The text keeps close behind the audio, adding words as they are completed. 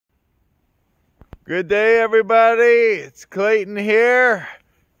Good day, everybody. It's Clayton here,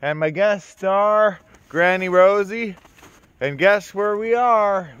 and my guest star, Granny Rosie. And guess where we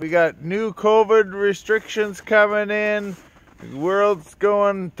are? We got new COVID restrictions coming in. The world's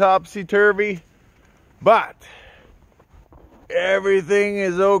going topsy-turvy. But everything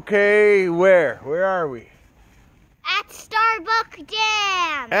is okay. Where? Where are we? At Starbuck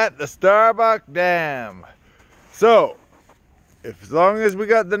Dam. At the Starbuck Dam. So, as long as we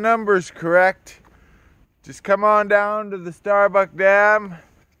got the numbers correct, just come on down to the Starbuck Dam.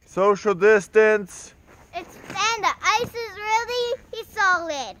 Social distance. And the ice is really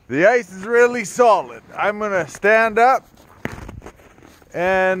solid. The ice is really solid. I'm gonna stand up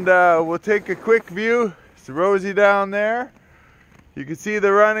and we'll take a quick view. It's Rosie down there. You can see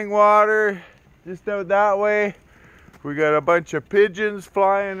the running water just out that way. We got a bunch of pigeons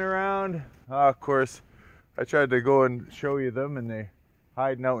flying around. Of course, I tried to go and show you them and they're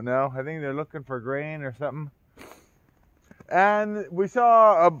hiding out now. I think they're looking for grain or something. And we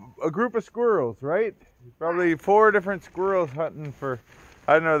saw a group of squirrels, right? Probably 4 different squirrels hunting for,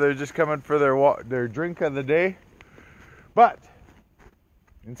 I don't know, they're just coming for their drink of the day. But,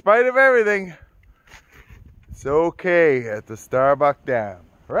 in spite of everything, it's okay at the Starbuck Dam,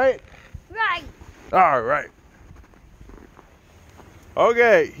 right? Right. All right.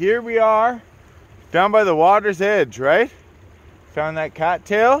 Okay, here we are, down by the water's edge, right? Found that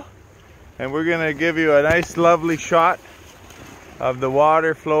cattail, and we're gonna give you a nice, lovely shot of the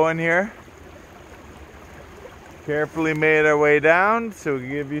water flowing here. Carefully made our way down, so we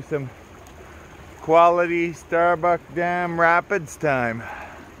give you some quality Starbuck Dam Rapids time.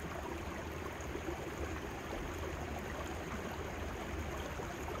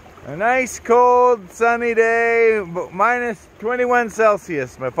 A nice, cold, sunny day, minus 21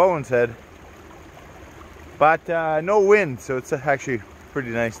 Celsius, my phone said. But no wind, so it's actually pretty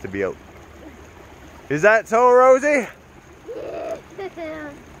nice to be out. Is that so, Rosie?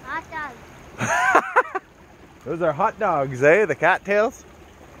 Hot dogs. Those are hot dogs, eh? The cattails?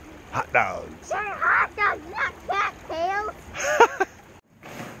 Hot dogs. They're hot dogs, not cattails.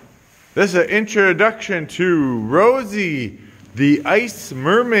 This is an introduction to Rosie, the ice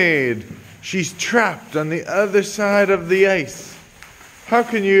mermaid. She's trapped on the other side of the ice. How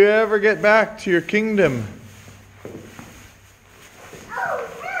can you ever get back to your kingdom?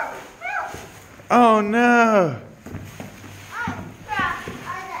 Oh no! I'm trapped on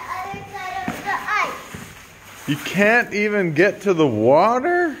the other side of the ice. You can't even get to the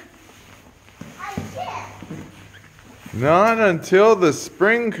water? I can't. Not until the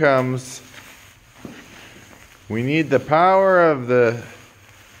spring comes. We need the power of the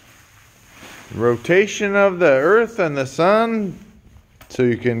rotation of the earth and the sun so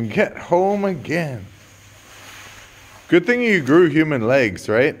you can get home again. Good thing you grew human legs,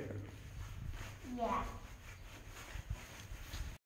 right? Yeah.